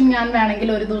ഓർഗനൈസേഷൻ ഞാൻ വേണമെങ്കിൽ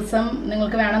ഒരു ദിവസം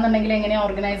നിങ്ങൾക്ക് വേണമെന്നുണ്ടെങ്കിൽ എങ്ങനെയാ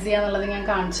ഓർഗനൈസ് ചെയ്യാന്നുള്ളത് ഞാൻ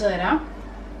കാണിച്ചു തരാം.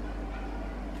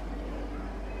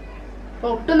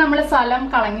 ഒട്ടും നമ്മൾ സ്ഥലം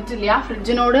കളഞ്ഞിട്ടില്ല.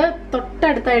 ഫ്രിഡ്ജിനോട്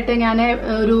തൊട്ടടുത്തായിട്ട് ഞാൻ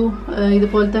ഒരു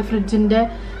ഇതുപോലത്തെ ഫ്രിഡ്ജിന്റെ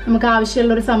നമുക്ക്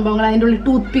ആവശ്യമുള്ള ഒരു സംഭവങ്ങൾ, അതിൻ്റെ ഉള്ളിൽ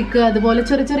ടൂത്ത് പിക്ക്, അതുപോലെ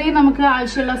ചെറിയ ചെറിയ നമുക്ക്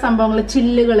ആവശ്യമുള്ള സംഭവങ്ങൾ,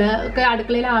 ചില്ലുകൾ ഒക്കെ,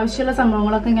 അടുക്കളയിൽ ആവശ്യമുള്ള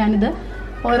സംഭവങ്ങളൊക്കെ ഞാനിത്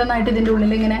ഓരോന്നായിട്ട് ഇതിൻ്റെ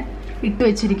ഉള്ളിൽ ഇങ്ങനെ ഇട്ട്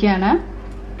വെച്ചിരിക്കുകയാണ്.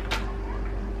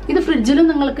 ഇത് ഫ്രിഡ്ജിലും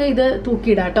നിങ്ങൾക്ക് ഇത്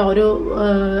തൂക്കിയിടാം കേട്ടോ. ഒരു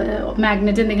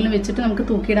മാഗ്നറ്റ് എന്തെങ്കിലും വെച്ചിട്ട് നമുക്ക്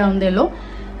തൂക്കിയിടാവുന്നതേ ഉള്ളൂ.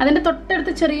 അതിന്റെ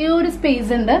തൊട്ടടുത്ത് ചെറിയൊരു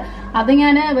സ്പേസ് ഉണ്ട്, അത്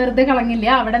ഞാൻ വെറുതെ കളഞ്ഞില്ല.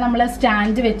 അവിടെ നമ്മൾ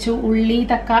സ്റ്റാൻഡ് വെച്ചു.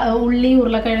 ഉള്ളി,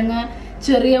 ഉരുളക്കിഴങ്ങ്,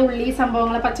 ചെറിയ ഉള്ളി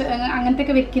സംഭവങ്ങൾ, അങ്ങനത്തെ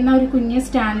ഒക്കെ വെക്കുന്ന ഒരു കുഞ്ഞ്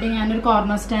സ്റ്റാൻഡ്, ഞാനൊരു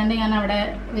കോർണർ സ്റ്റാൻഡ് ഞാൻ അവിടെ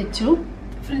വെച്ചു.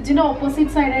 ഫ്രിഡ്ജിന്റെ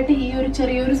ഓപ്പോസിറ്റ് സൈഡായിട്ട് ഈ ഒരു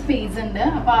ചെറിയൊരു സ്പേസ് ഉണ്ട്.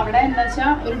 അപ്പൊ അവിടെ എന്താ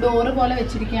വെച്ചാൽ ഒരു ഡോറ് പോലെ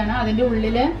വെച്ചിരിക്കുകയാണ്. അതിന്റെ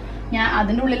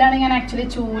ഉള്ളിലാണ് ഞാൻ ആക്ച്വലി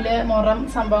ചൂല്, മുറം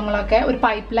സംഭവങ്ങളൊക്കെ, ഒരു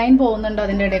പൈപ്പ് ലൈൻ പോകുന്നുണ്ട്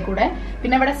അതിന്റെ ഇടയിൽ കൂടെ.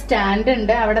 പിന്നെ അവിടെ സ്റ്റാൻഡ്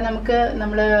ഉണ്ട്. അവിടെ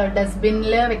നമ്മള്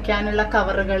ഡസ്റ്റ്ബിന്നിൽ വെക്കാനുള്ള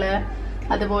കവറുകള്,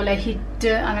 അതുപോലെ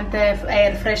ഹിറ്റ്, അങ്ങനത്തെ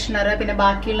എയർ ഫ്രഷ്നർ, പിന്നെ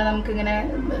ബാക്കിയുള്ള നമുക്ക് ഇങ്ങനെ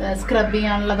സ്ക്രബ്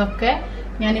ചെയ്യാനുള്ളതൊക്കെ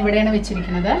ഞാൻ ഇവിടെയാണ്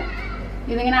വെച്ചിരിക്കുന്നത്.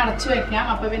 ഇതിങ്ങനെ അടച്ചു വെക്കാം,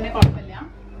 അപ്പൊ പിന്നെ കുഴപ്പമില്ല.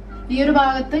 ഈ ഒരു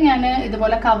ഭാഗത്ത് ഞാൻ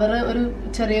ഇതുപോലെ കവറ്, ഒരു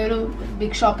ചെറിയൊരു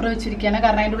ബിഗ് ഷോപ്പർ വെച്ചിരിക്കുകയാണ്.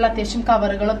 കാരണം അതിൻ്റെ ഉള്ള അത്യാവശ്യം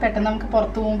കവറുകളും പെട്ടെന്ന് നമുക്ക്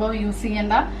പുറത്തു പോകുമ്പോൾ യൂസ്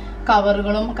ചെയ്യേണ്ട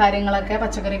കവറുകളും കാര്യങ്ങളൊക്കെ,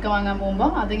 പച്ചക്കറിയൊക്കെ വാങ്ങാൻ പോകുമ്പോൾ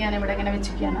അത് ഞാൻ ഇവിടെ ഇങ്ങനെ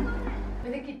വെച്ചിരിക്കുകയാണ്.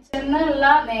 ഇത് കിച്ചണിലുള്ള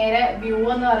നേരെ വ്യൂ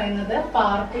എന്ന് പറയുന്നത്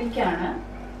പാർക്കിലേക്കാണ്.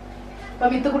 അപ്പൊ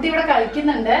മിത്തുക്കുട്ടി ഇവിടെ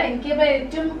കളിക്കുന്നുണ്ട്. എനിക്കിപ്പോ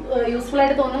ഏറ്റവും യൂസ്ഫുൾ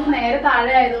ആയിട്ട് തോന്നുന്നു നേരെ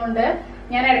താഴെ ആയതുകൊണ്ട്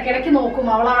ഞാൻ ഇടയ്ക്കിടയ്ക്ക് നോക്കും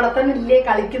അവൾ അവിടെ തന്നെ ഇല്ലേ,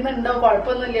 കളിക്കുന്നുണ്ടോ,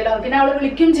 കുഴപ്പമൊന്നും ഇല്ലല്ലോ. പിന്നെ അവള്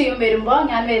വിളിക്കും ചെയ്യും വരുമ്പോ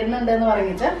ഞാൻ വരുന്നുണ്ട് എന്ന്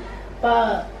പറഞ്ഞിട്ട്.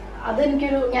 അപ്പൊ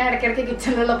ഞാൻ ഇടയ്ക്കിടയ്ക്ക്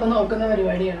കിച്ചണിലുള്ളപ്പോ നോക്കുന്ന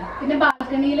പരിപാടിയാണ്. പിന്നെ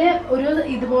ബാൽക്കണിയില് ഒരു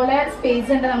ഇതുപോലെ സ്പേസ്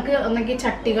ഉണ്ട്. നമുക്ക് ഒന്നെങ്കിൽ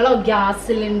ചട്ടികളോ ഗ്യാസ്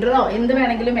സിലിണ്ടറോ എന്ത്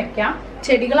വേണമെങ്കിലും വെക്കാം.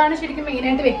 ചെടികളാണ് ശരിക്കും മെയിൻ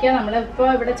ആയിട്ട് വെക്കുക. നമ്മളിപ്പോ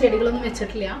ഇവിടെ ചെടികളൊന്നും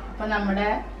വെച്ചിട്ടില്ല. അപ്പൊ നമ്മുടെ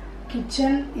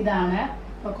കിച്ചൺ ഇതാണ്.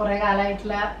 ഇപ്പൊ കുറെ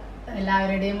കാലമായിട്ടുള്ള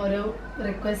എല്ലാവരുടെയും ഒരു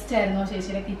റിക്വസ്റ്റ് ആയിരുന്നു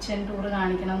ചേച്ചിയുടെ കിച്ചൺ ടൂർ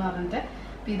കാണിക്കണം എന്ന് പറഞ്ഞിട്ട്.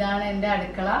 അപ്പൊ ഇതാണ് എന്റെ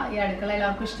അടുക്കള. ഈ അടുക്കള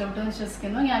എല്ലാവർക്കും ഇഷ്ടപ്പെട്ടു എന്ന്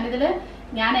വിശ്വസിക്കുന്നു.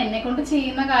 ഞാൻ എന്നെ കൊണ്ട്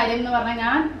ചെയ്യുന്ന കാര്യം എന്ന് പറഞ്ഞാൽ,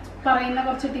 ഞാൻ പറയുന്ന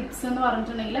കുറച്ച് ടിപ്സ് എന്ന്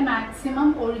പറഞ്ഞിട്ടുണ്ടെങ്കിൽ, മാക്സിമം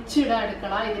ഒഴിച്ചിടുക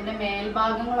അടുക്കള. ഇതിന്റെ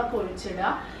മേൽഭാഗങ്ങളൊക്കെ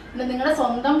ഒഴിച്ചിടുക. പിന്നെ നിങ്ങളുടെ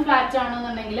സ്വന്തം ഫ്ലാറ്റ്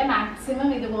ആണെന്നുണ്ടെങ്കിൽ മാക്സിമം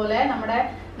ഇതുപോലെ നമ്മുടെ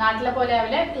നാട്ടിലെ പോലെ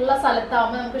ഉള്ള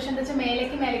സ്ഥലത്താവുമ്പോൾ നമുക്ക് പക്ഷെ എന്താ വെച്ചാൽ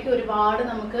മേലേക്ക് ഒരുപാട്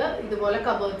നമുക്ക് ഇതുപോലെ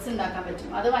കബേർഡ്സ് ഉണ്ടാക്കാൻ പറ്റും.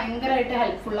 അത് ഭയങ്കരമായിട്ട്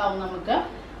ഹെൽപ്ഫുൾ ആവും നമുക്ക്.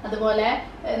 അതുപോലെ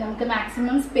നമുക്ക്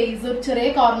മാക്സിമം സ്പേസ്, ഒരു ചെറിയ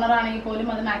കോർണർ ആണെങ്കിൽ പോലും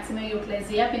അത് മാക്സിമം യൂട്ടിലൈസ്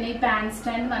ചെയ്യുക. പിന്നെ ഈ പാൻ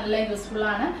സ്റ്റാൻഡ് നല്ല യൂസ്ഫുൾ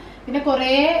ആണ്. പിന്നെ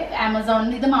കുറെ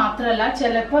ആമസോണിൽ ഇത് മാത്രമല്ല,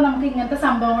 ചിലപ്പോൾ നമുക്ക് ഇങ്ങനത്തെ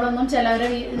സംഭവങ്ങളൊന്നും ചിലവരെ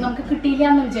നമുക്ക് കിട്ടിയില്ല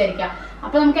എന്ന് വിചാരിക്കാം.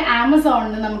 അപ്പൊ നമുക്ക്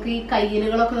ആമസോണിൽ നമുക്ക് ഈ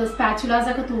കയ്യിലുകളൊക്കെ, സ്പാച്ചുലാസ്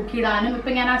ഒക്കെ തൂക്കിയിടാനും,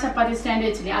 ഇപ്പൊ ഞാൻ ആ ചപ്പാത്തി സ്റ്റാൻഡ്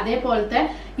വെച്ചില്ലേ അതേപോലത്തെ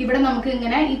ഇവിടെ നമുക്ക്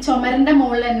ഇങ്ങനെ ഈ ചുമരിന്റെ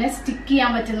മുകളിൽ തന്നെ സ്റ്റിക്ക്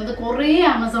ചെയ്യാൻ പറ്റുന്നത് കുറെ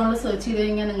ആമസോണിൽ സെർച്ച് ചെയ്ത്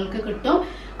കഴിഞ്ഞാൽ നിങ്ങൾക്ക് കിട്ടും.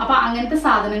 അപ്പൊ അങ്ങനത്തെ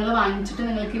സാധനങ്ങൾ വാങ്ങിച്ചിട്ട്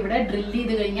നിങ്ങൾക്ക് ഇവിടെ ഡ്രിൽ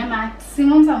ചെയ്ത് കഴിഞ്ഞാൽ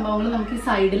മാക്സിമം സംഭവങ്ങൾ നമുക്ക് ഈ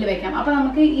സൈഡിൽ വെക്കാം. അപ്പൊ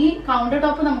നമുക്ക് ഈ കൗണ്ടർ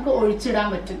ടോപ്പ് നമുക്ക് ഒഴിച്ചിടാൻ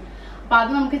പറ്റും. അപ്പൊ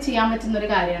അത് നമുക്ക് ചെയ്യാൻ പറ്റുന്ന ഒരു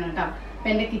കാര്യമാണ് കേട്ടോ. അപ്പൊ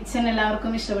എന്റെ കിച്ചൺ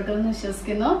എല്ലാവർക്കും ഇഷ്ടപ്പെട്ടു എന്ന്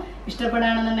വിശ്വസിക്കുന്നു.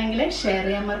 ഇഷ്ടപ്പെടുകയാണെന്നുണ്ടെങ്കിൽ ഷെയർ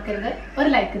ചെയ്യാൻ മറക്കരുത്, ഒരു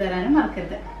ലൈക്ക് തരാനും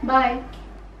മറക്കരുത്. ബൈ.